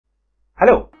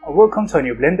Hello and welcome to a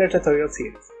new Blender tutorial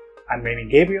series. I'm naming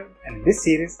Gabriel, and in this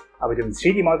series I'll be doing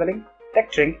 3D modeling,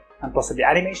 texturing and possibly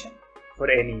animation for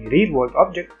any real-world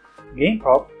object, game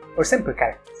prop or simple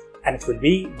characters. And it will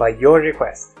be by your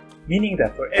request, meaning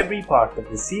that for every part of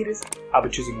this series I'll be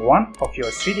choosing one of your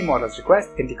 3D models requests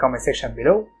in the comment section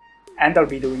below, and I'll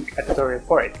be doing a tutorial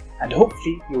for it, and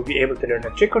hopefully you'll be able to learn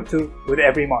a trick or two with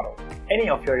every model. Any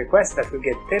of your requests that will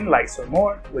get 10 likes or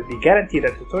more will be guaranteed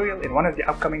a tutorial in one of the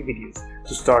upcoming videos.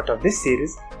 To start off this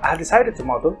series, I have decided to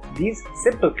model these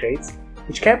simple crates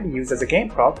which can be used as a game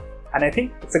prop, and I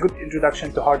think it's a good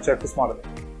introduction to hard surface modeling.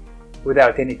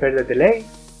 Without any further delay,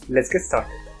 let's get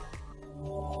started.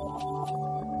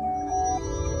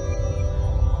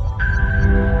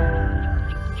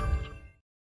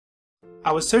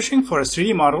 I was searching for a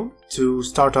 3D model to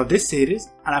start off this series,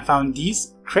 and I found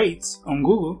these crates on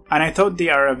Google, and I thought they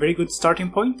are a very good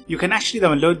starting point. You can actually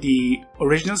download the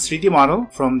original 3D model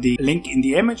from the link in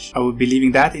the image. I will be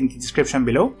leaving that in the description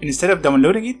below. And instead of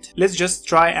downloading it, let's just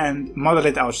try and model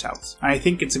it ourselves. And I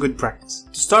think it's a good practice.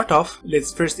 To start off,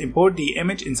 let's first import the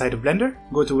image inside of Blender.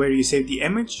 Go to where you save the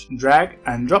image, drag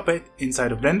and drop it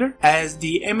inside of Blender. As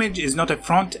the image is not a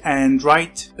front and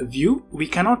right view, we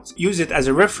cannot use it as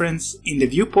a reference in the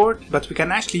viewport, but we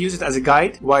can actually use it as a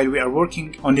guide while we are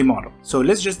working on the model. So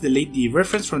let's just delete the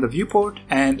reference from the viewport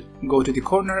and go to the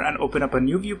corner and open up a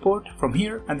new viewport from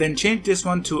here, and then change this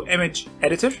one to image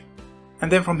editor.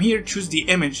 And then from here choose the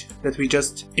image that we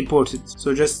just imported,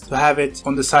 so just to have it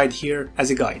on the side here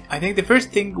as a guide. I think the first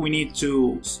thing we need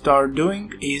to start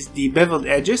doing is the beveled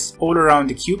edges all around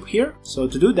the cube here. So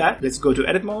to do that, let's go to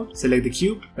edit mode, select the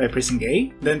cube by pressing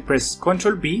A, then press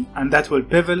Ctrl B, and that will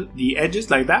bevel the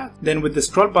edges like that. Then with the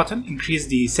scroll button, increase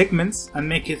the segments and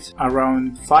make it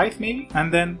around 5 maybe,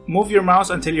 and then move your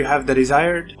mouse until you have the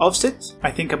desired offset.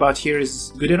 I think about here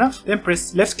is good enough. Then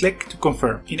press left click to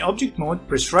confirm. In object mode,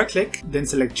 press right click, then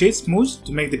select Shade Smooth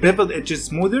to make the beveled edges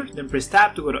smoother, then press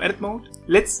tab to go to edit mode.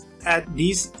 Let's add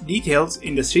these details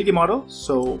in the 3D model.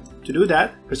 So to do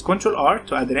that, press Ctrl R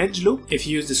to add an edge loop. If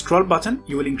you use the scroll button,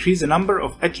 you will increase the number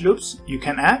of edge loops you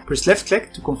can add. Press left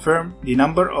click to confirm the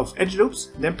number of edge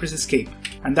loops, then press escape,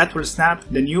 and that will snap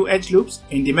the new edge loops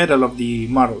in the middle of the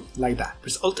model like that.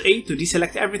 Press Alt A to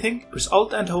deselect everything. Press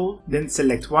Alt and hold, then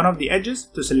select one of the edges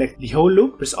to select the whole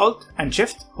loop. Press Alt and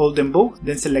Shift, hold them both,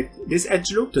 then select this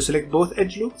edge loop to select both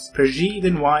edge loops. Press G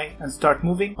then Y and start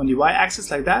moving on the Y axis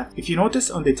like that. If you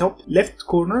notice on the top left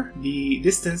corner, the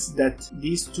distance that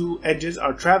these two edges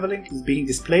are traveling is being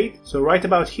displayed. So right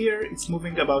about here, it's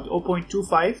moving about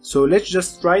 0.25. So let's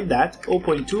just write that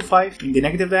 0.25 in the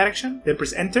negative direction. Then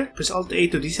press Enter. Press Alt A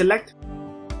to deselect.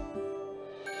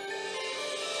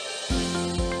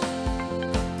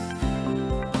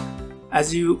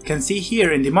 As you can see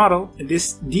here in the model,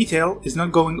 this detail is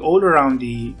not going all around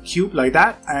the cube like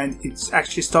that, and it's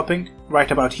actually stopping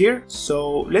right about here.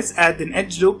 So let's add an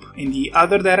edge loop in the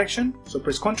other direction. So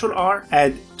press Ctrl R,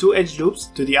 add 2 edge loops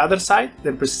to the other side,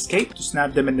 then press Escape to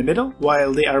snap them in the middle.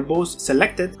 While they are both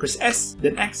selected, press S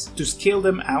then X to scale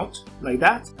them out like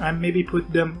that, and maybe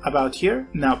put them about here.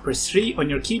 Now press 3 on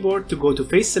your keyboard to go to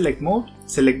face select mode,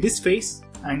 select this face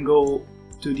and go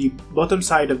to the bottom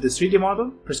side of the 3D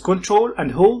model. Press Ctrl and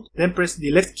hold, then press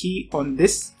the left key on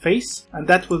this face, and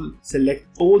that will select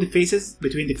all the faces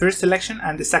between the first selection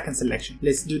and the second selection.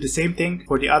 Let's do the same thing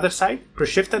for the other side. Press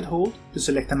Shift and hold to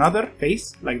select another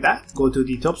face like that. Go to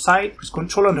the top side, press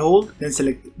Ctrl and hold, then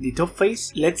select the top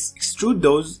face. Let's extrude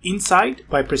those inside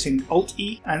by pressing Alt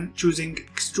E and choosing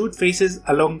extrude faces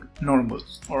along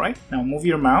normals. Alright, now move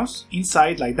your mouse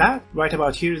inside like that. Right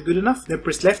about here is good enough. Then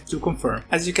press left to confirm.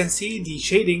 As you can see, the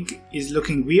shading is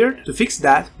looking weird. To fix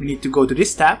that, we need to go to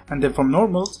this tab, and then from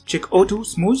normals, check Auto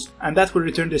Smooth, and that will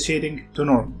return the shading to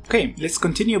normal. Okay, let's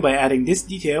continue by adding this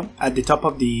detail at the top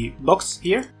of the box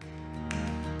here.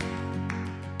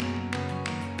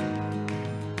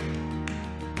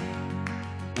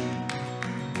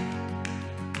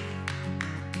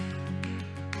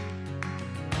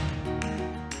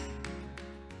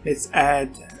 Let's add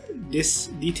this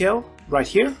detail right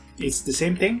here. It's the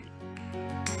same thing.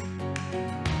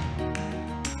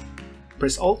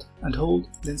 Press Alt and hold,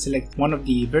 then select one of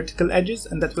the vertical edges,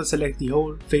 and that will select the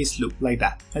whole face loop like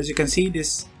that. As you can see,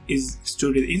 this is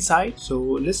extruded inside. So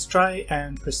let's try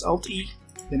and press Alt E,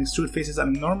 then extrude faces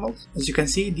and normals. As you can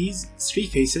see, these 3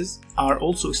 faces are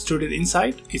also extruded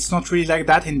inside. It's not really like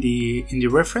that in the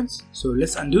reference. So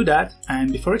let's undo that,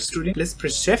 and before extruding, let's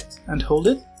press Shift and hold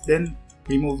it, then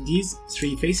remove these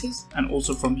 3 faces and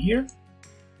also from here.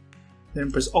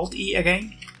 Then press Alt E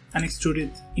again and extrude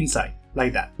it inside.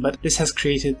 like that. But this has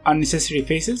created unnecessary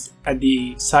faces at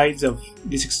the sides of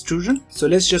this extrusion. So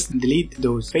let's just delete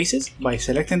those faces by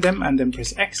selecting them and then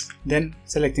press X, then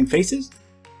selecting faces.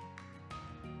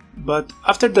 But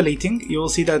after deleting, you will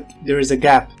see that there is a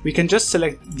gap. We can just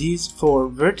select these 4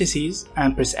 vertices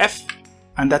and press F,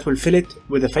 and that will fill it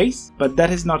with a face. But that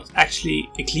is not actually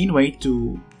a clean way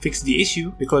to fix the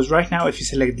issue, because right now if you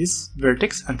select this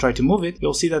vertex and try to move it,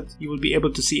 you'll see that you will be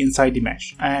able to see inside the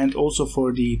mesh, and also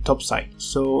for the top side.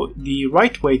 So the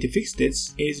right way to fix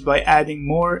this is by adding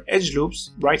more edge loops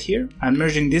right here and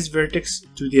merging this vertex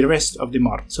to the rest of the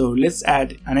model. So let's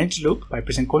add an edge loop by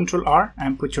pressing Ctrl R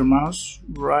and put your mouse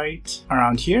right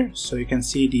around here so you can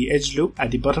see the edge loop at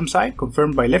the bottom side.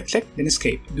 Confirm by left click, then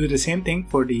escape. Do the same thing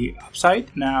for the upside.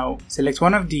 Now select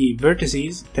one of the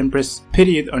vertices, then press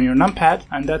period on your numpad,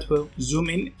 and that will zoom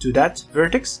in to that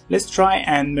vertex. Let's try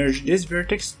and merge this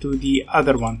vertex to the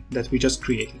other one that we just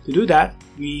created. To do that,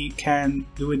 we can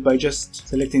do it by just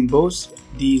selecting both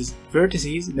these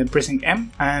vertices, then pressing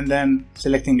M and then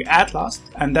selecting add last,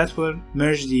 and that will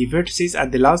merge the vertices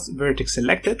at the last vertex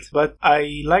selected. But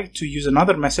I like to use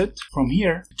another method from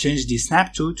here to change the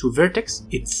snap to vertex.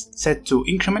 It's set to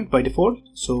increment by default,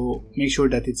 so make sure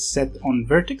that it's set on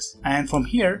vertex, and from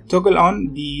here toggle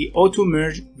on the auto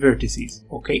merge vertices.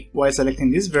 Okay, while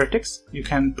selecting this vertex, you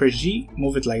can press G,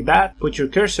 move it like that, put your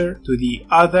cursor to the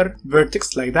other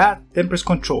vertex like that, then press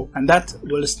Ctrl, and that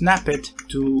will snap it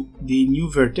to the new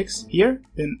vertex here.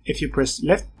 Then if you press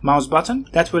left mouse button,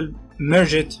 that will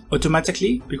merge it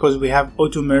automatically because we have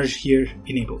auto merge here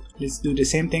enabled. Let's do the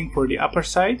same thing for the upper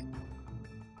side.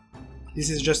 This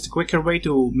is just a quicker way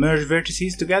to merge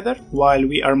vertices together while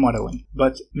we are modeling,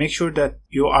 but make sure that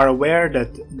you are aware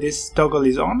that this toggle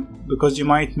is on because you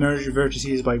might merge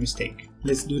vertices by mistake.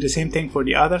 Let's do the same thing for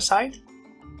the other side.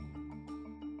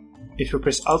 If you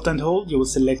press Alt and hold, you will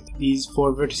select these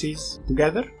 4 vertices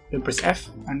together, then press F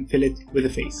and fill it with a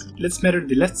face. Let's mirror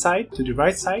the left side to the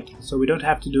right side so we don't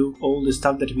have to do all the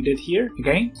stuff that we did here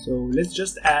again. So let's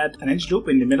just add an edge loop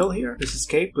in the middle here. Press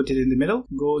escape, put it in the middle,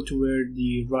 go to where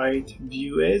the right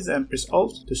view is and press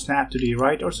Alt to snap to the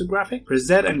right orthographic. Press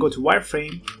Z and go to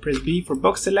wireframe, press B for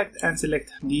box select and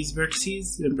select these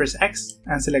vertices, then press X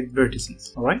and select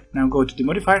vertices. Alright, now go to the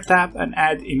modifier tab and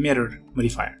add a mirror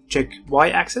modifier. Check Y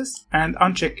axis and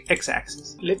uncheck X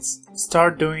axis. Let's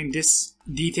start doing this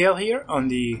detail here on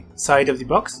the side of the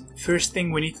box. First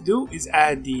thing we need to do is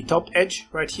add the top edge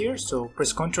right here, so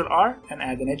press Ctrl R and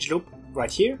add an edge loop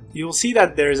right here. You will see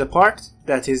that there is a part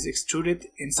that is extruded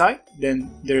inside,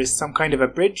 then there is some kind of a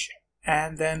bridge,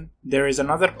 and then there is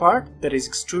another part that is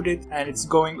extruded and it's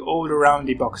going all around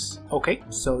the box. Okay,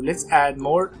 so let's add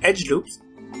more edge loops,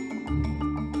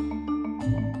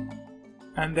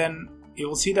 and then you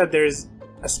will see that there is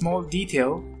a small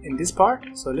detail in this part,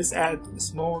 so let's add a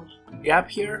small gap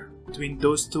here between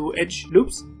those 2 edge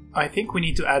loops. I think we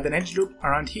need to add an edge loop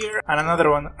around here and another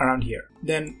one around here.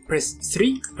 Then press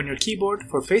 3 on your keyboard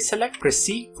for face select, press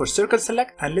C for circle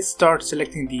select, and let's start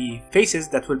selecting the faces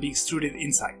that will be extruded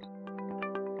inside.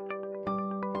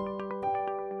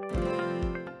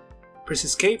 Press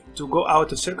escape to go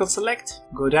out of circle select,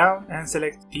 go down and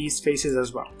select these faces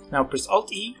as well. Now press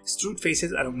Alt E, extrude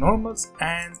faces along normals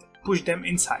and push them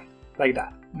inside like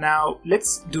that. Now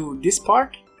let's do this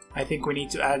part. I think we need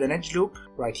to add an edge loop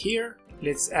right here.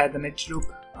 Let's add an edge loop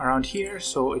around here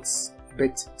so it's a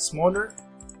bit smaller,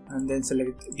 and then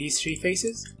select these 3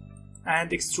 faces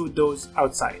and extrude those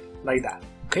outside like that.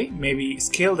 Okay, maybe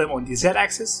scale them on the Z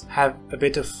axis, have a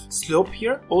bit of slope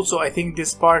here. Also, I think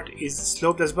this part is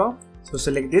sloped as well. So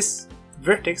select this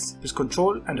vertex, press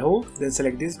Ctrl and hold, then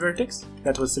select this vertex.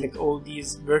 That will select all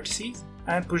these vertices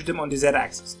and push them on the Z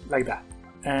axis like that.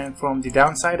 And from the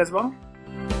downside as well.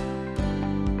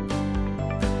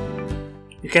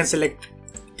 You can select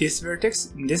this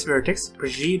vertex and this vertex,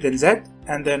 press G then Z,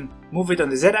 and then move it on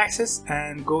the Z axis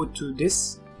and go to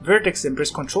this vertex and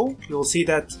press Ctrl. You will see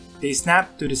that they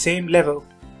snap to the same level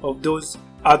of those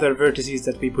other vertices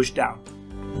that we pushed down.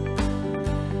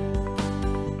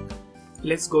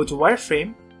 Let's go to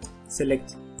wireframe,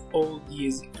 select all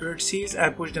these vertices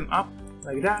and push them up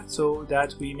like that so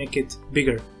that we make it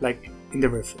bigger like in the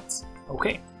reference.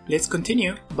 Okay, let's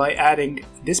continue by adding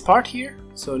this part here.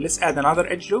 So let's add another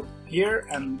edge loop here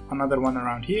and another one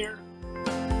around here.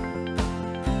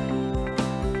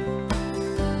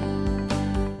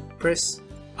 Press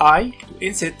I to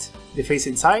insert the face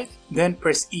inside, then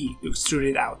press E to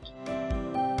extrude it out.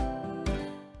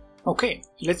 Okay,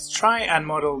 let's try and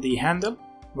model the handle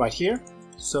right here.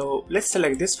 So let's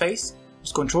select this face,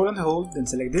 press Ctrl and hold, then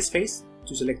select this face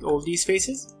to select all these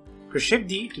faces. Press Shift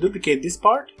D to duplicate this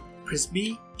part, press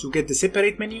B to get the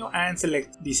separate menu and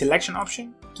select the selection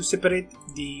option to separate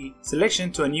the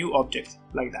selection to a new object,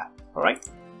 like that. Alright,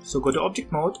 so go to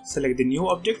object mode, select the new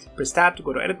object, press tab to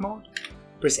go to edit mode,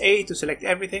 press A to select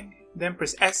everything, then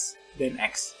press S, then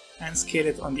X, and scale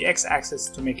it on the X axis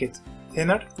to make it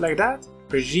thinner, like that.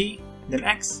 Press G, then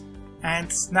X,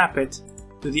 and snap it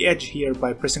to the edge here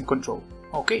by pressing Ctrl.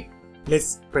 Okay,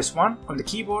 let's press 1 on the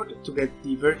keyboard to get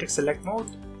the vertex select mode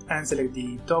and select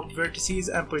the top vertices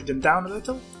and push them down a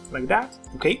little, like that.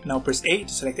 Okay, now press A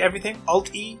to select everything,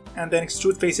 Alt E, and then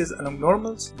extrude faces along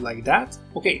normals, like that.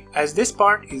 Okay, as this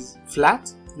part is flat,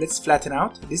 let's flatten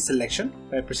out this selection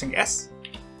by pressing S,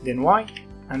 then Y,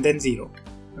 and then 0.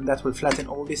 And that will flatten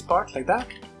all this part like that.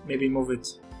 Maybe move it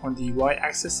on the Y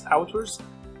axis outwards.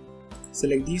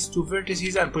 Select these two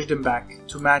vertices and push them back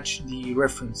to match the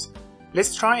reference.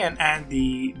 Let's try and add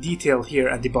the detail here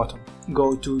at the bottom.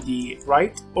 Go to the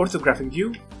right orthographic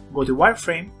view, go to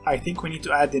wireframe. I think we need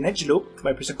to add an edge loop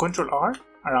by pressing Ctrl R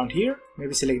around here.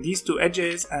 Maybe select these two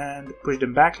edges and push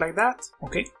them back like that.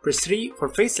 Okay, press 3 for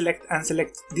face select and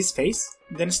select this face.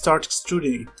 Then start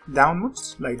extruding it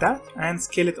downwards like that and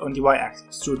scale it on the Y axis.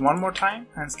 Extrude one more time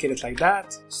and scale it like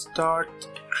that. Start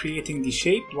creating the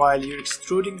shape while you're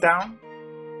extruding down.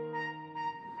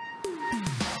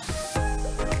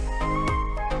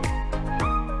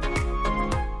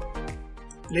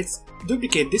 Let's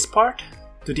duplicate this part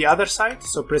to the other side,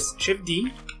 so press Shift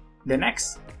D, then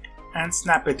X, and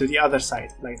snap it to the other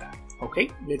side like that. Okay,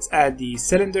 let's add the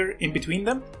cylinder in between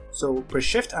them. So press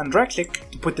Shift and right click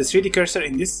to put the 3D cursor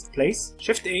in this place,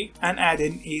 Shift A, and add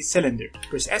in a cylinder.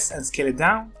 Press S and scale it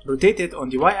down, rotate it on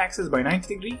the Y axis by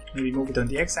 90 degrees, maybe move it on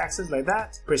the X axis like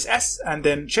that. Press S and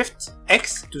then Shift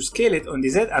X to scale it on the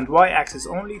Z and Y axis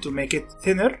only to make it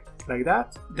thinner, like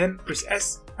that. Then press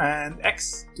S and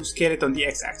X to scale it on the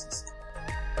X axis.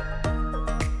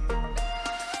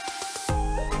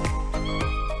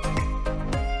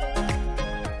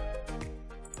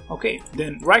 Okay,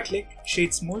 then right click,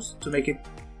 shade smooth to make it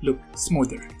look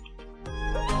smoother.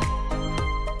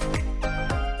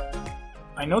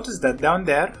 I noticed that down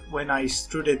there, when I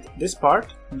extruded this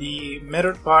part, the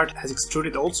mirrored part has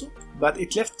extruded also, but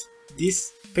it left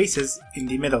these faces in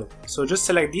the middle. So just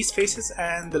select these faces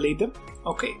and delete them.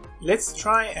 Okay, let's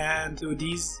try and do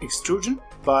these extrusion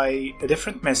by a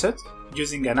different method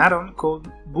using an add-on called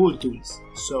Bool Tools.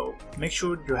 So make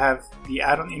sure you have the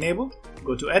add-on enabled.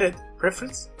 Go to Edit,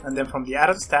 Preference, and then from the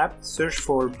Add-ons tab, search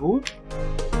for Bool.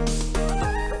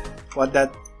 What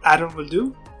that add-on will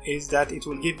do is that it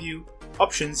will give you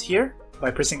options here. By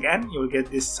pressing N, you will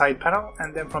get this side panel,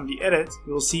 and then from the edit,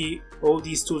 you will see all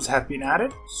these tools have been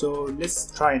added. So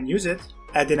let's try and use it.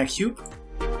 Add in a cube.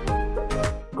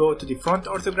 Go to the front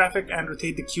orthographic and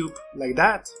rotate the cube like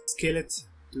that. Scale it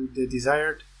to the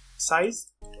desired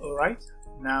size. Alright,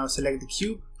 now select the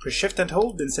cube, press Shift and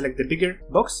hold, then select the bigger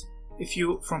box. If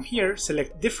you, from here,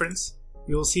 select difference,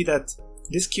 you will see that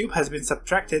this cube has been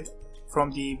subtracted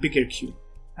from the bigger cube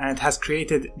and has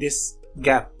created this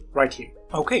gap right here.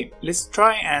 Okay, let's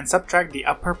try and subtract the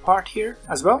upper part here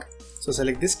as well. So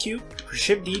select this cube, press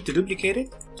Shift D to duplicate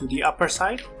it to the upper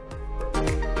side.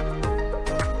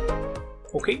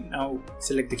 Okay, now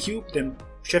select the cube, then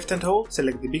Shift and hold,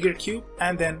 select the bigger cube,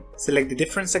 and then select the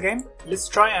difference again. Let's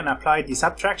try and apply the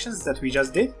subtractions that we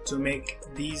just did to make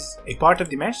these a part of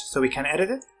the mesh so we can edit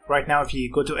it. Right now, if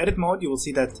you go to edit mode, you will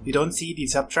see that you don't see the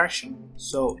subtraction.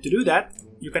 So to do that,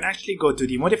 you can actually go to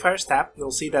the modifiers tab.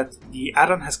 You'll see that the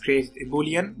add-on has created a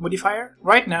boolean modifier.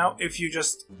 Right now, if you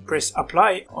just press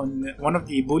apply on one of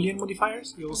the boolean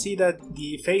modifiers, you'll see that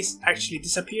the face actually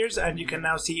disappears and you can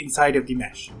now see inside of the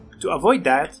mesh. To avoid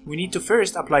that, we need to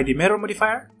first apply the mirror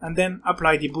modifier and then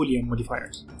apply the boolean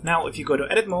modifiers. Now, if you go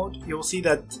to edit mode, you'll see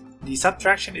that the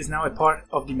subtraction is now a part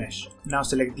of the mesh. Now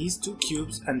select these two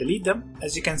cubes and delete them.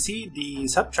 As you can see, the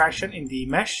subtraction in the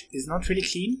mesh is not really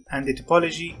clean and the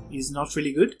topology is not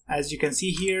really good. As you can see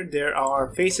here, there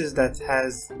are faces that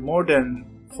has more than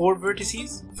 4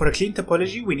 vertices. For a clean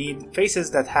topology, we need faces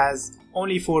that has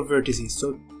only 4 vertices.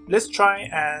 So let's try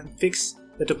and fix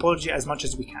the topology as much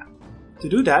as we can. To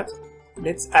do that,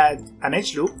 let's add an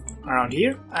edge loop around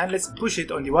here and let's push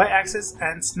it on the y-axis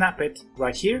and snap it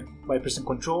right here by pressing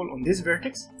Ctrl on this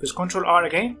vertex. Press Ctrl R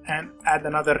again and add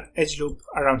another edge loop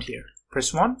around here.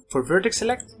 Press 1 for vertex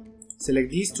select.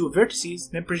 Select these two vertices,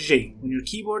 then press J on your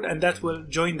keyboard and that will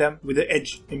join them with the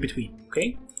edge in between.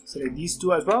 Okay, select these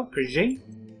two as well, press J.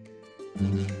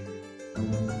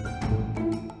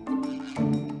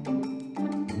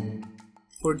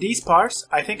 For these parts,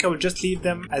 I think I will just leave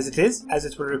them as it is, as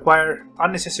it will require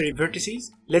unnecessary vertices.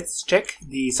 Let's check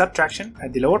the subtraction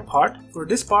at the lower part. For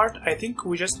this part, I think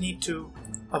we just need to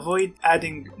avoid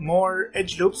adding more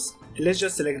edge loops, let's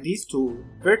just select these two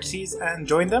vertices and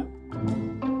join them.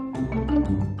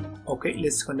 Okay,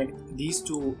 let's connect these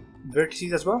two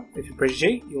vertices as well. If you press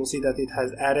J, you'll see that it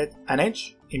has added an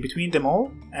edge in between them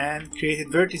all and created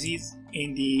vertices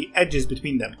in the edges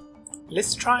between them.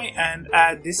 Let's try and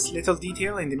add this little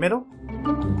detail in the middle.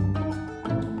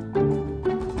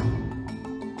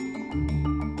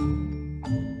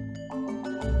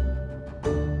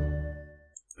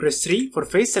 Press 3 for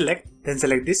face select, then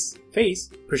select this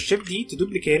face, press Shift D to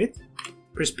duplicate it,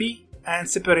 press P and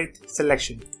separate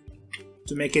selection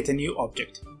to make it a new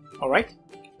object. Alright,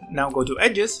 now go to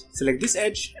edges, select this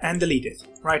edge and delete it.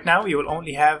 Right now you will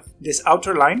only have this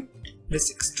outer line.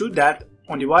 Let's extrude that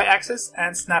on the y-axis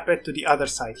and snap it to the other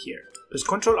side here. Press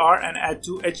Ctrl R and add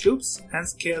two edge loops and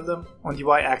scale them on the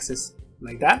y-axis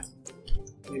like that.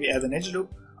 Maybe add an edge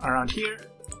loop around here.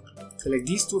 Select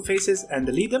these two faces and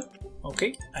delete them.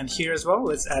 Okay, and here as well,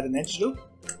 let's add an edge loop.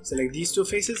 Select these two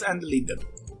faces and delete them.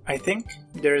 I think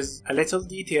there's a little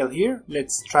detail here.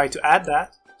 Let's try to add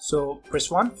that. So press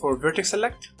 1 for vertex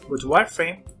select, go to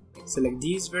wireframe, select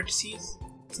these vertices,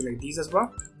 select these as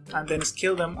well, and then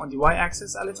scale them on the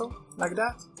y-axis a little, like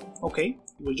that. Okay,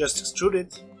 we'll just extrude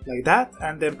it like that,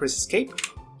 and then press escape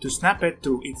to snap it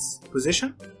to its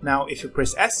position. Now if you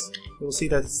press S, you'll see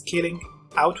that it's scaling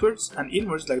outwards and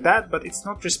inwards like that, but it's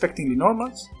not respecting the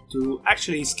normals. To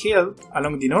actually scale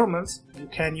along the normals, you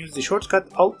can use the shortcut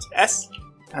Alt S,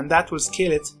 and that will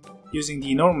scale it using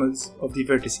the normals of the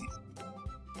vertices.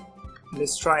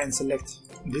 Let's try and select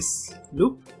this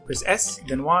loop, press S,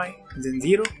 then Y, then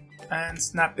 0, and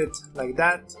snap it like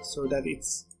that so that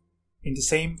it's in the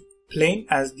same plane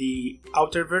as the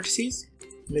outer vertices.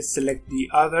 Let's select the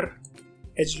other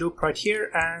edge loop right here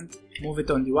and move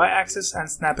it on the y-axis and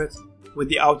snap it with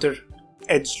the outer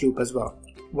edge loop as well.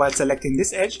 While selecting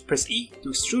this edge, press E to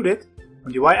extrude it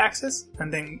on the y-axis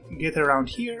and then get around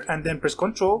here and then press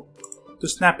Ctrl to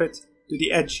snap it to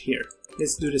the edge here.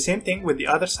 Let's do the same thing with the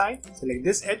other side. Select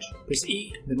this edge, press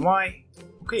E, then Y.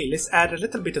 Okay, let's add a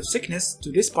little bit of thickness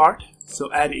to this part.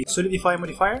 So add a solidify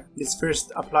modifier. Let's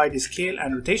first apply the scale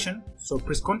and rotation. So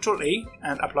press Ctrl A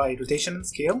and apply rotation and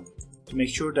scale to make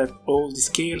sure that all the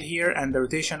scale here and the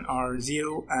rotation are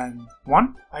 0 and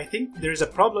 1. I think there's a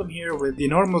problem here with the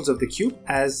normals of the cube,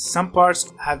 as some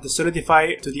parts have the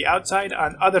solidify to the outside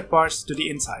and other parts to the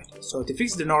inside. So to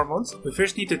fix the normals, we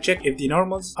first need to check if the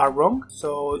normals are wrong.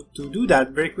 So to do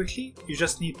that very quickly, you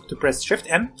just need to press Shift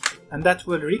N and that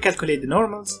will recalculate the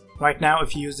normals. Right now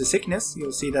if you use the thickness,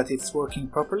 you'll see that it's working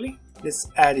properly. Let's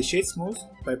add a shade smooth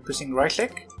by pressing right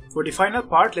click. For the final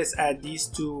part, let's add these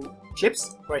two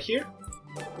clips right here.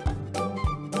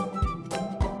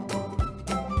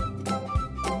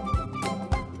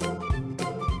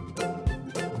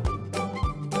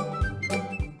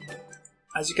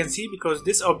 As you can see, because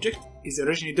this object is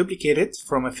originally duplicated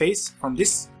from a face from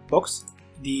this box,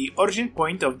 the origin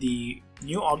point of the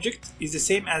new object is the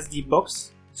same as the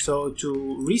box. So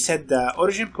to reset the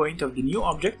origin point of the new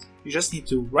object, you just need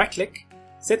to right click,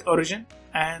 set origin,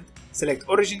 and select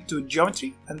origin to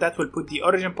geometry, and that will put the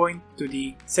origin point to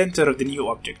the center of the new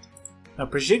object. Now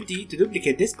press Shift D to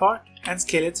duplicate this part and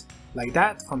scale it like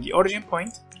that from the origin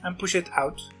point and push it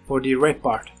out for the red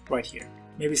part right here.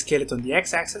 Maybe scale it on the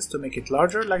x-axis to make it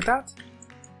larger like that.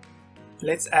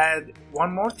 Let's add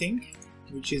one more thing,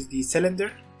 which is the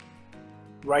cylinder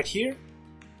right here.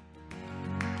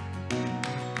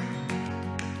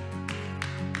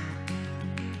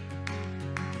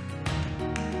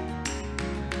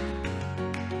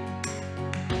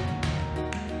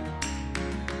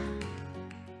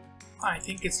 I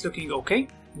think it's looking okay.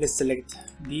 Let's select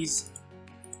these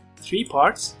three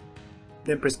parts,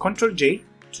 then press Ctrl J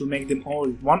to make them all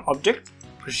one object.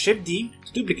 Press Shift D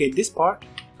to duplicate this part,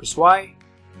 press Y.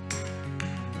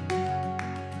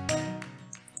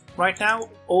 Right now,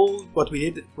 all what we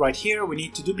did right here, we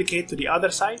need to duplicate to the other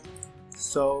side.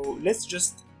 So let's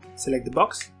just select the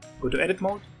box, go to edit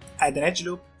mode, add an edge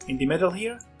loop in the middle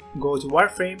here, go to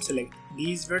wireframe, select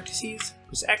these vertices,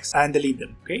 press X and delete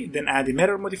them. Okay, then add a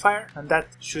mirror modifier and that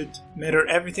should mirror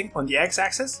everything on the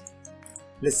x-axis.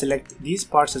 Let's select these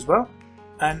parts as well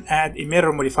and add a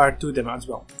mirror modifier to them as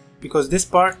well. Because this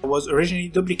part was originally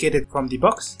duplicated from the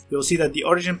box, you'll see that the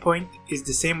origin point is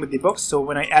the same with the box, so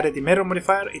when I added the mirror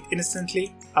modifier, it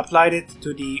instantly applied it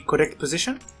to the correct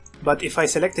position. But if I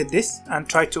selected this and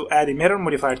try to add a mirror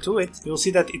modifier to it, you'll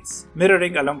see that it's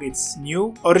mirroring along its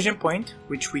new origin point,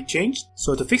 which we changed.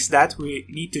 So to fix that, we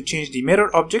need to change the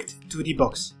mirror object to the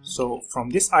box. So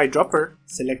from this eyedropper,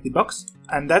 select the box,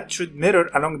 and that should mirror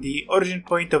along the origin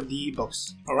point of the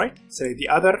box. Alright, select the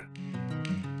other.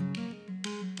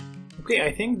 Okay,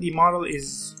 I think the model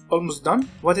is almost done.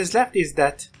 What is left is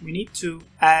that we need to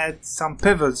add some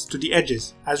pivels to the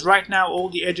edges, as right now all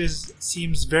the edges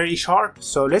seems very sharp.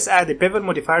 So let's add a bevel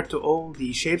modifier to all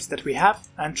the shapes that we have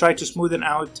and try to smoothen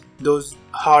out those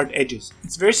hard edges.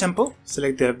 It's very simple.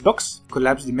 Select the box,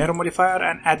 collapse the mirror modifier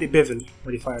and add a bevel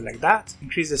modifier like that.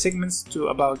 Increase the segments to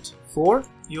about 4.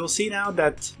 You'll see now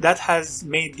that that has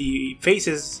made the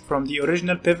faces from the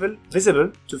original bevel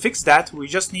visible. To fix that, we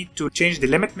just need to change the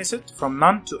limit method from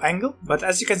none to angle. But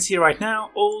as you can see right now,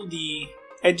 all the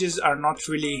edges are not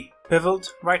really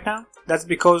beveled right now. That's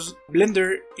because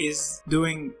Blender is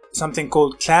doing something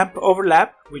called clamp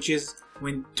overlap, which is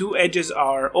when two edges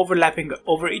are overlapping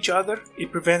over each other,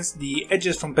 it prevents the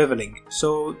edges from beveling.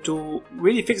 So to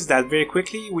really fix that very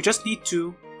quickly, we just need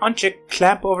to uncheck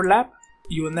clamp overlap.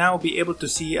 You will now be able to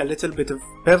see a little bit of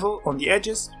bevel on the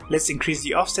edges. Let's increase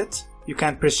the offset. You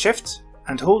can press shift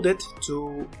and hold it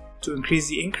to increase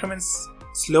the increments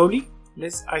slowly.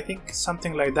 I think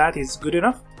something like that is good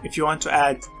enough. If you want to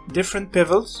add different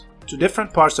bevels to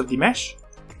different parts of the mesh,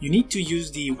 you need to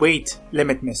use the weight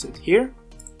limit method here.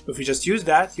 If you just use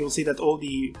that, you'll see that all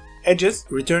the edges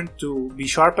return to be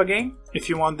sharp again. If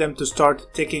you want them to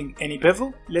start taking any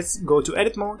bevel, let's go to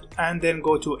edit mode and then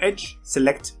go to edge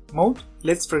select mode.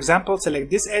 Let's for example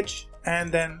select this edge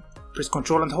and then press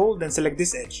Ctrl and hold, then select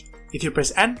this edge. If you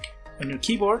press N on your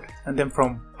keyboard and then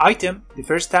from item, the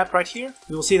first tab right here,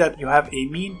 you will see that you have a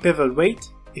mean bevel weight.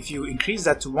 If you increase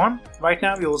that to 1, right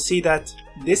now you will see that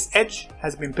this edge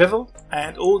has been beveled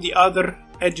and all the other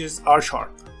edges are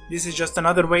sharp. This is just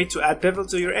another way to add bevel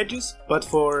to your edges, but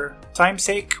for time's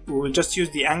sake, we will just use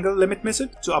the angle limit method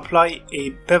to apply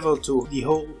a bevel to the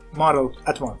whole model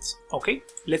at once. Okay,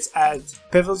 let's add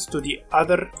bevels to the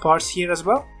other parts here as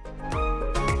well.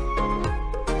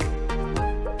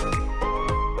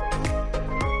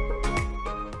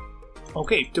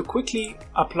 Okay, to quickly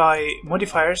apply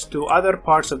modifiers to other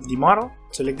parts of the model,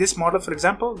 select this model for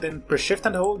example, then press shift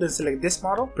and hold, then select this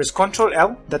model, press Ctrl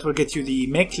L, that will get you the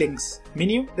make links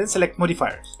menu, then select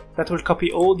modifiers. That will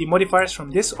copy all the modifiers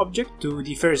from this object to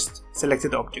the first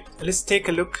selected object. Let's take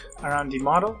a look around the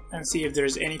model and see if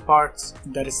there's any parts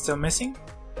that is still missing.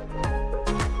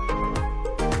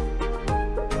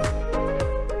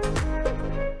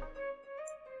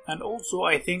 And also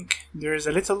I think there is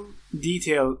a little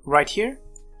detail right here.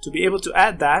 To be able to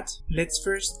add that, let's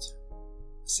first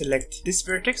select this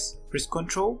vertex, press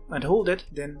Ctrl and hold it,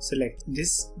 then select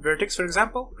this vertex for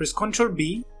example, press Ctrl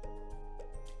B.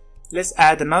 Let's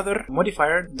add another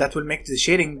modifier that will make the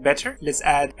shading better. Let's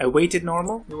add a weighted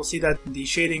normal. You will see that the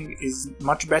shading is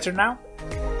much better now.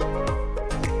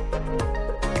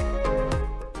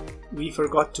 We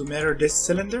forgot to mirror this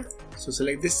cylinder, so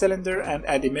select this cylinder and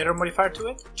add a mirror modifier to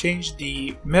it. Change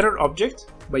the mirror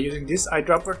object by using this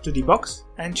eyedropper to the box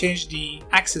and change the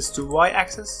axis to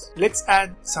y-axis. Let's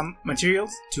add some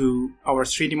materials to our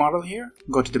 3D model here.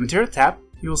 Go to the material tab.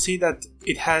 You will see that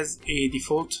it has a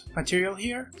default material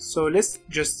here, so let's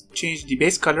just change the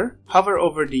base color. Hover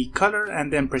over the color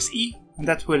and then press E, and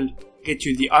that will get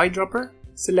you the eyedropper.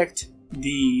 Select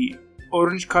the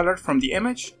orange color from the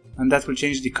image, and that will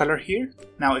change the color here.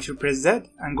 Now if you press Z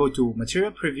and go to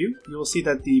material preview, you will see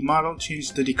that the model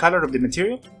changed to the color of the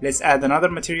material. Let's add another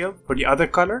material for the other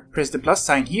color. Press the plus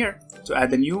sign here to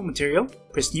add a new material.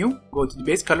 Press new, go to the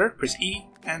base color, press E,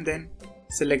 and then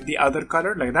select the other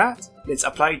color like that. Let's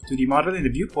apply it to the model in the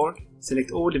viewport.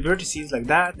 Select all the vertices like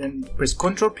that, then press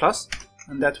Ctrl plus,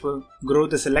 and that will grow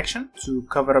the selection to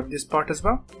cover up this part as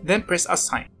well. Then press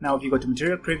assign. Now if you go to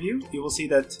material preview, you will see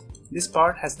that this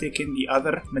part has taken the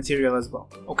other material as well.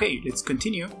 Okay, let's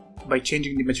continue by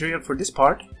changing the material for this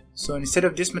part. So instead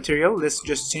of this material, let's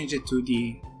just change it to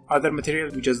the other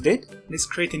material we just did. Let's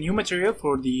create a new material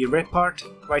for the red part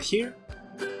right here.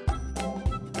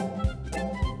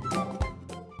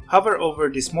 Hover over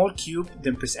the small cube,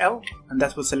 then press L, and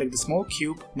that will select the small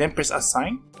cube, then press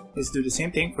assign. Let's do the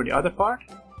same thing for the other part.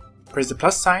 Press the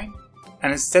plus sign,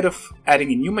 and instead of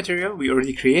adding a new material, we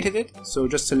already created it, so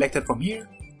just select it from here.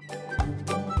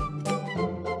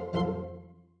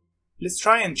 Let's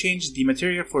try and change the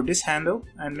material for this handle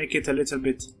and make it a little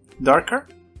bit darker.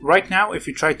 Right now, if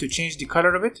you try to change the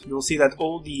color of it, you'll see that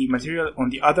all the material on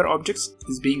the other objects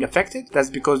is being affected. That's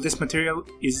because this material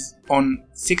is on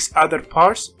 6 other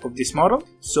parts of this model.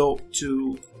 So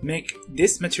to make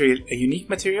this material a unique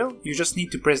material, you just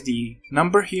need to press the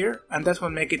number here, and that will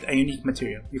make it a unique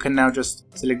material. You can now just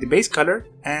select the base color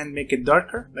and make it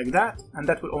darker like that, and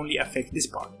that will only affect this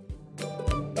part.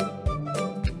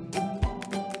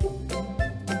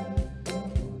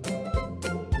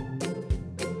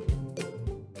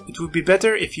 It would be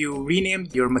better if you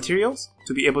renamed your materials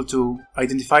to be able to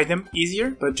identify them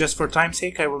easier, but just for time's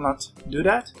sake I will not do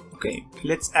that. Okay,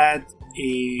 let's add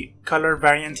a color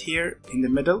variant here in the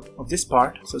middle of this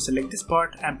part. So select this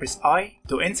part and press I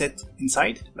to inset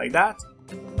inside like that.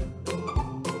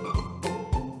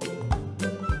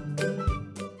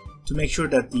 To make sure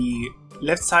that the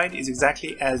left side is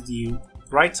exactly as the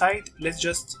right side, let's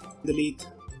just delete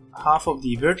half of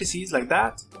the vertices like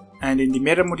that, and in the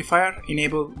mirror modifier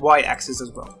enable y-axis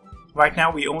as well. Right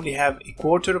now we only have a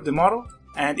quarter of the model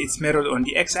and it's mirrored on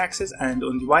the x-axis and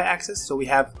on the y-axis, so we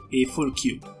have a full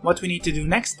cube. What we need to do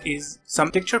next is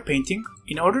some texture painting.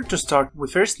 In order to start, we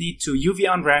first need to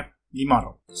UV unwrap the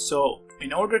model. So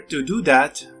in order to do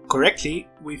that correctly,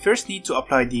 we first need to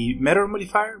apply the mirror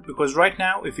modifier, because right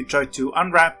now if we try to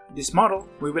unwrap this model,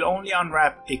 we will only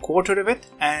unwrap a quarter of it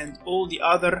and all the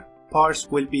other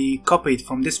parts will be copied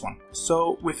from this one.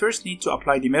 So we first need to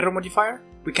apply the mirror modifier.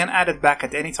 We can add it back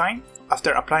at any time.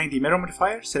 After applying the mirror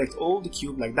modifier, select all the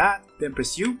cube like that, then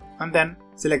press U, and then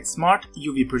select Smart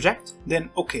UV Project, then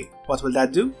OK. What will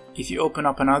that do? If you open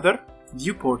up another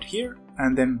viewport here,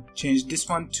 and then change this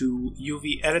one to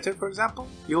UV Editor for example,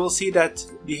 you will see that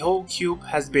the whole cube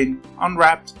has been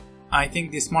unwrapped. I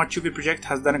think the Smart UV Project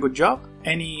has done a good job.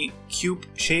 Any cube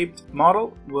shaped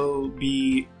model will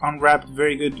be unwrapped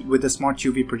very good with the Smart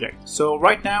UV Project. So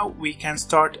right now we can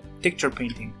start texture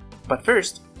painting. But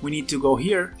first, we need to go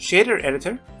here, Shader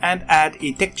Editor, and add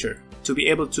a texture to be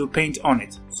able to paint on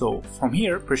it. So from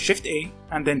here, press Shift A,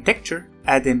 and then Texture,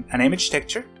 add in an image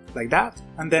texture, like that,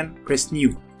 and then press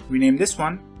New. Rename this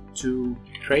one to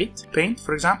Crate Paint,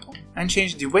 for example, and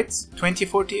change the width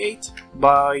 2048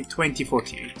 by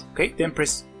 2048. Okay, then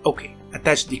press OK.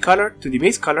 Attach the color to the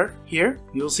base color here.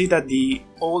 You'll see that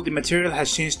all the material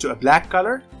has changed to a black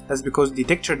color. That's because the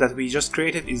texture that we just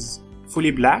created is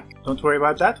fully black. Don't worry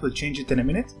about that, we'll change it in a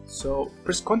minute. So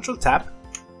press Ctrl Tab,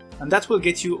 and that will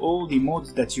get you all the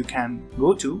modes that you can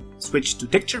go to. Switch to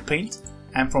Texture Paint,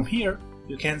 and from here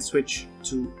you can switch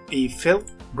to a fill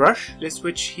brush. Let's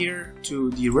switch here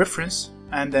to the reference,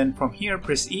 and then from here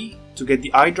press E to get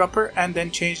the eyedropper, and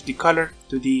then change the color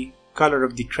to the color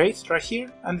of the crate right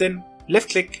here, and then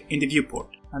left click in the viewport,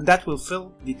 and that will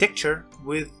fill the texture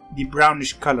with the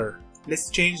brownish color. Let's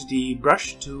change the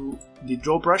brush to the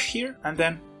draw brush here, and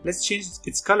then let's change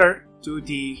its color to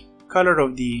the color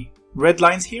of the red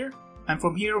lines here, and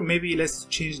from here maybe let's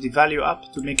change the value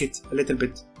up to make it a little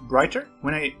bit brighter.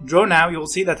 When I draw now, you'll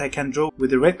see that I can draw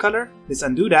with the red color. Let's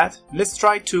undo that. Let's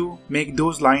try to make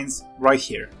those lines right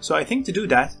here. So I think to do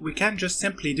that, we can just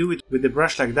simply do it with the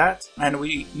brush like that, and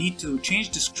we need to change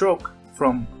the stroke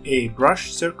from a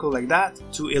brush circle like that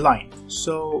to a line.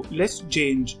 So let's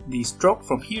change the stroke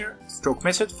from here, stroke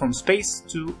method from space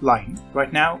to line.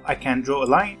 Right now I can draw a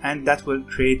line and that will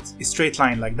create a straight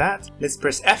line like that. Let's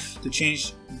press F to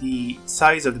change the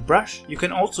size of the brush. You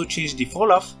can also change the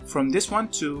fall off from this one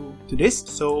to this.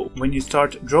 So when you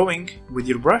start drawing with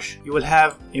your brush, you will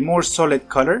have a more solid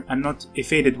color and not a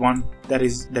faded one that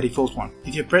is the default one.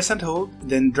 If you press and hold,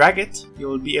 then drag it, you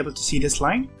will be able to see this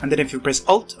line. And then if you press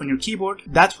Alt on your keyboard,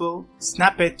 that will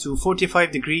snap it to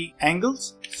 45-degree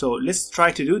angles. So let's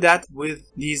try to do that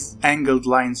with these angled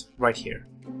lines right here.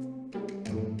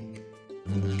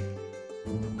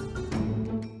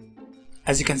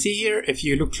 As you can see here, if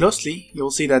you look closely,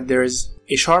 you'll see that there is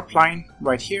a sharp line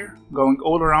right here going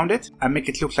all around it and make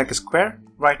it look like a square.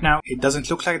 Right now it doesn't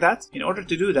look like that. In order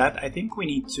to do that, I think we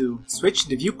need to switch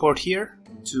the viewport here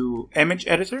to Image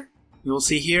Editor. You'll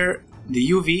see here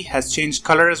the UV has changed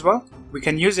color as well. We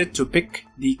can use it to pick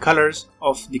the colors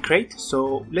of the crate.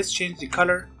 So let's change the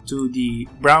color to the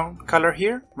brown color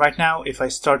here. Right now, if I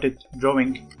started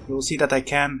drawing, you'll see that I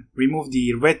can remove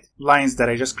the red lines that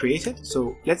I just created.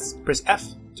 So let's press F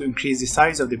to increase the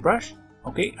size of the brush.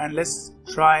 Okay, and let's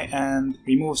try and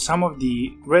remove some of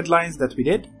the red lines that we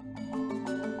did.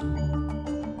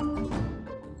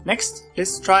 Next,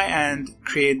 let's try and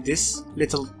create this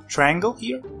little triangle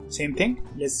here. Same thing.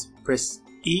 Let's press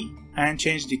E and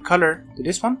change the color to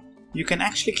this one. You can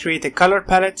actually create a color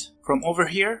palette from over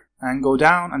here and go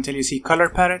down until you see color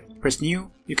palette, press New.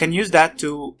 You can use that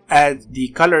to add the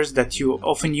colors that you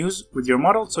often use with your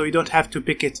model, so you don't have to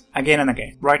pick it again and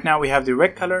again. Right now we have the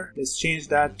red color. Let's change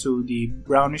that to the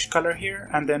brownish color here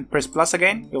and then press plus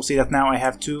again. You'll see that now I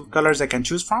have two colors I can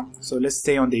choose from. So let's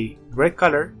stay on the red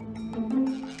color.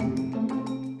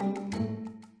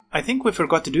 I think we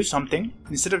forgot to do something.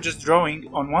 Instead of just drawing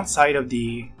on one side of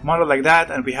the model like that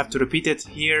and we have to repeat it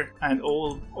here and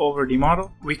all over the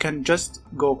model, we can just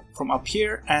go from up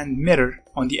here and mirror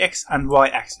on the X and Y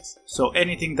axis. So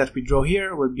anything that we draw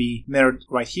here will be mirrored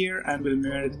right here and will be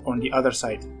mirrored on the other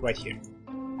side right here.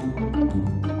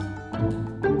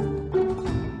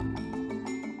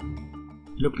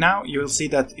 Look now, you will see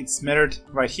that it's mirrored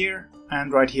right here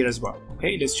and right here as well.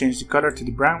 Okay, let's change the color to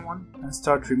the brown one and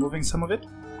start removing some of it.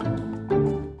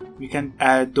 We can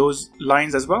add those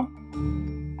lines as well.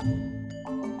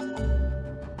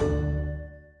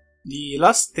 The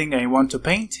last thing I want to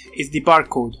paint is the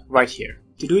barcode right here.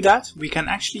 To do that, we can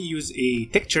actually use a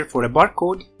texture for a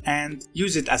barcode and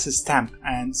use it as a stamp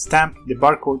and stamp the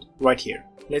barcode right here.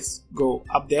 Let's go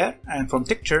up there and from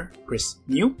texture, press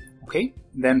new. Okay,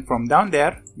 then from down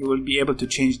there, you will be able to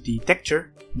change the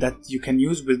texture that you can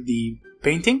use with the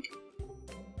painting.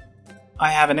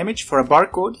 I have an image for a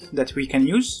barcode that we can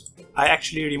use. I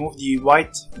actually removed the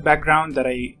white background that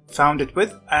I found it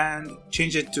with and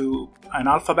changed it to an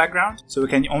alpha background, so we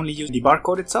can only use the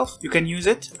barcode itself. You can use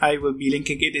it, I will be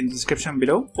linking it in the description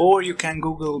below, or you can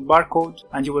Google barcode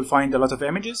and you will find a lot of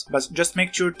images, but just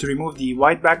make sure to remove the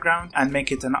white background and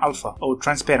make it an alpha or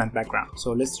transparent background.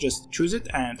 So let's just choose it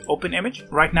and open image.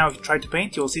 Right now if you try to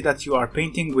paint, you'll see that you are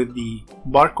painting with the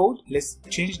barcode. Let's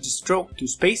change the stroke to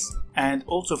space and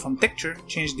also from texture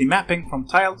change the mapping from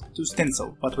tiled to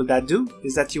stencil. What will that do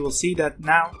is that you will see that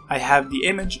now I have the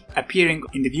image appearing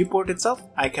in the viewport itself.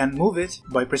 I can move it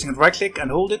by pressing right click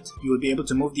and hold it. You will be able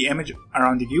to move the image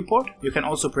around the viewport. You can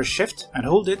also press shift and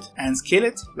hold it and scale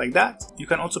it like that. You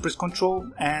can also press control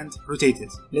and rotate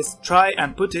it. Let's try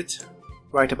and put it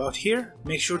right about here.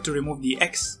 Make sure to remove the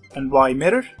X and Y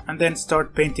mirror and then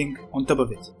start painting on top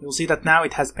of it. You'll see that now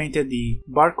it has painted the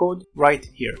barcode right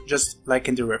here, just like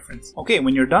in the reference. Okay,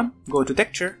 when you're done, go to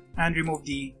texture and remove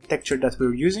the texture that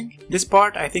we're using. This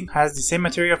part I think has the same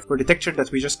material for the texture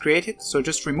that we just created, so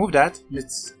just remove that.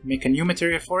 Let's make a new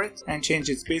material for it and change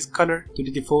its base color to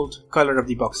the default color of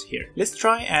the box here. Let's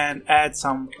try and add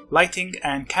some lighting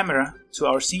and camera to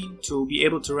our scene to be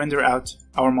able to render out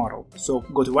our model. So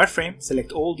go to wireframe,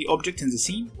 select all the objects in the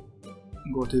scene,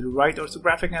 go to the right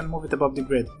orthographic and move it above the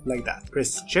grid like that.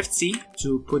 Press Shift C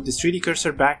to put the 3D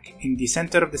cursor back in the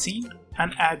center of the scene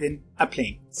and add in a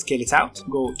plane. Scale it out,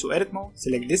 go to edit mode,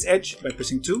 select this edge by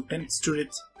pressing 2, then extrude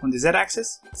it on the Z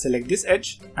axis, select this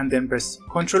edge and then press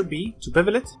Ctrl B to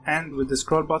bevel it, and with the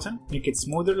scroll button make it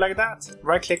smoother like that.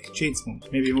 Right click, shade smooth,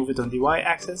 maybe move it on the Y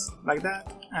axis like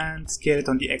that and scale it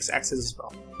on the X axis as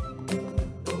well.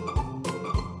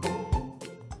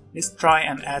 Let's try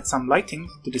and add some lighting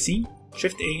to the scene.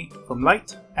 Shift A from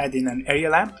light, add in an area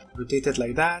lamp, rotate it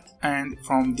like that, and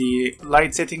from the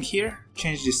light setting here,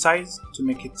 change the size to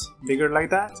make it bigger like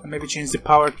that, and maybe change the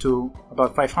power to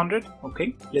about 500.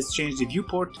 Okay, let's change the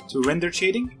viewport to render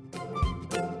shading.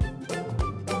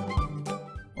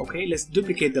 Okay, let's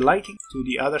duplicate the lighting to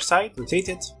the other side, rotate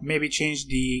it, maybe change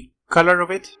the color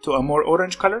of it to a more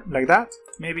orange color like that,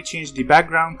 maybe change the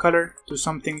background color to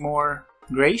something more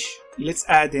grayish. Let's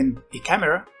add in a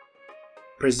camera.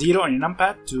 Press 0 on your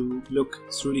numpad to look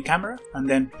through the camera, and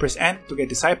then press N to get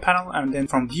the side panel, and then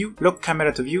from view, lock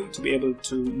camera to view to be able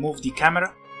to move the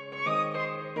camera.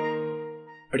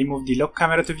 Remove the lock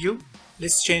camera to view.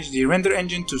 Let's change the render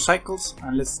engine to cycles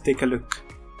and let's take a look.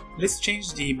 Let's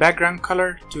change the background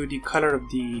color to the color of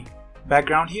the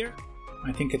background here.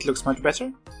 I think it looks much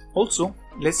better. Also,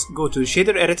 let's go to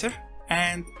shader editor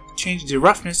and change the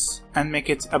roughness and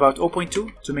make it about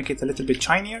 0.2 to make it a little bit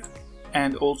shinier,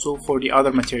 and also for the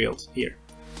other materials here.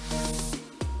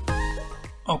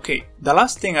 Okay, the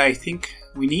last thing I think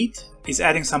we need is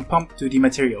adding some pump to the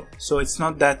material so it's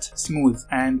not that smooth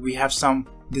and we have some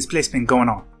displacement going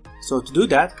on. So to do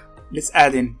that, let's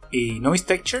add in a noise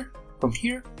texture from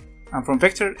here, and from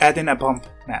vector add in a bump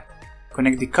map.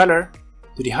 Connect the color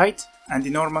to the height and the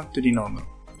normal to the normal.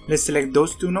 Let's select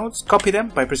those two nodes, copy them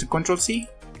by pressing Ctrl C,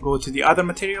 go to the other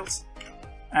materials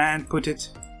and put it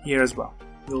here as well.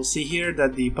 You'll see here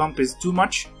that the pump is too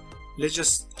much. Let's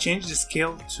just change the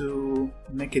scale to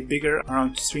make it bigger,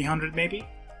 around 300 maybe,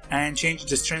 and change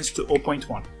the strength to 0.1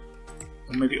 or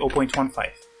maybe 0.15,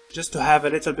 just to have a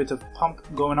little bit of pump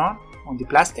going on the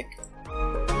plastic.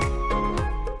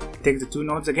 Take the two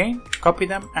nodes again, copy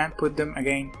them and put them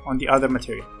again on the other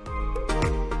material.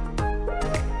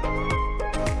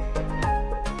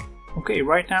 Okay,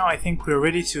 right now I think we're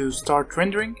ready to start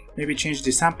rendering. Maybe change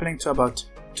the sampling to about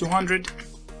 200,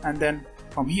 and then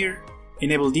from here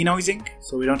enable denoising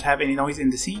so we don't have any noise in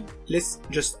the scene. Let's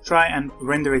just try and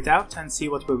render it out and see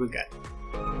what we will get.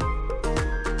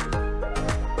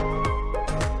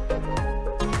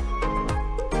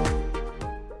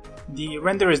 The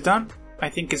render is done. I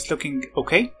think it's looking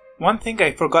okay. One thing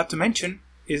I forgot to mention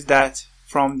is that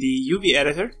from the UV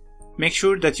editor, make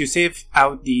sure that you save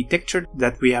out the texture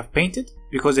that we have painted,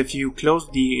 because if you close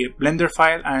the Blender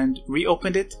file and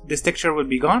reopen it, this texture will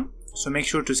be gone. So make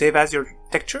sure to save as your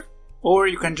texture, or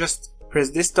you can just press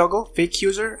this toggle, fake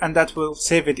user, and that will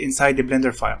save it inside the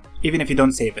Blender file, even if you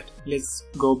don't save it. Let's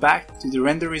go back to the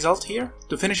render result here.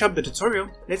 To finish up the tutorial,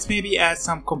 let's maybe add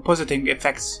some compositing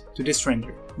effects to this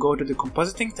render. Go to the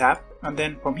compositing tab, and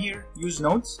then from here, use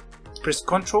nodes. Press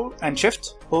Ctrl and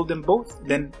Shift, hold them both,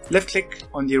 then left click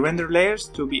on the render layers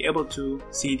to be able to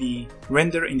see the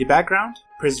render in the background.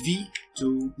 Press V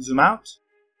to zoom out.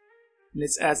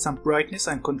 Let's add some brightness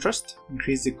and contrast,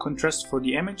 increase the contrast for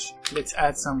the image. Let's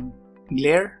add some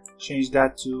glare, change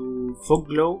that to fog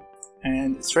glow,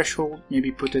 and threshold,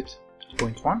 maybe put it to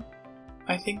 0.1.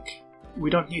 I think we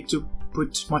don't need to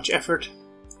put much effort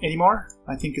anymore.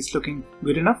 I think it's looking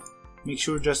good enough. Make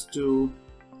sure just to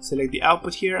select the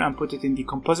output here and put it in the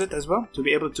composite as well to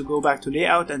be able to go back to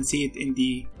layout and see it in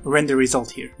the render result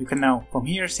here. You can now from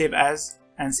here save as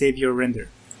and save your render.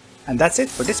 And that's it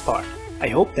for this part. I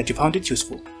hope that you found it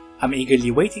useful. I'm eagerly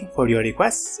waiting for your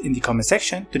requests in the comment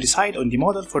section to decide on the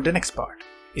model for the next part.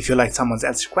 If you like someone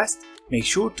else's request, make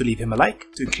sure to leave him a like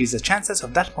to increase the chances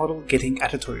of that model getting a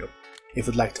tutorial. If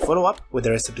you'd like to follow up with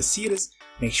the rest of the series,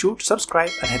 make sure to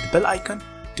subscribe and hit the bell icon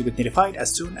to get notified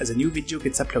as soon as a new video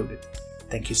gets uploaded.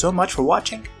 Thank you so much for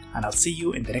watching, and I'll see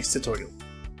you in the next tutorial.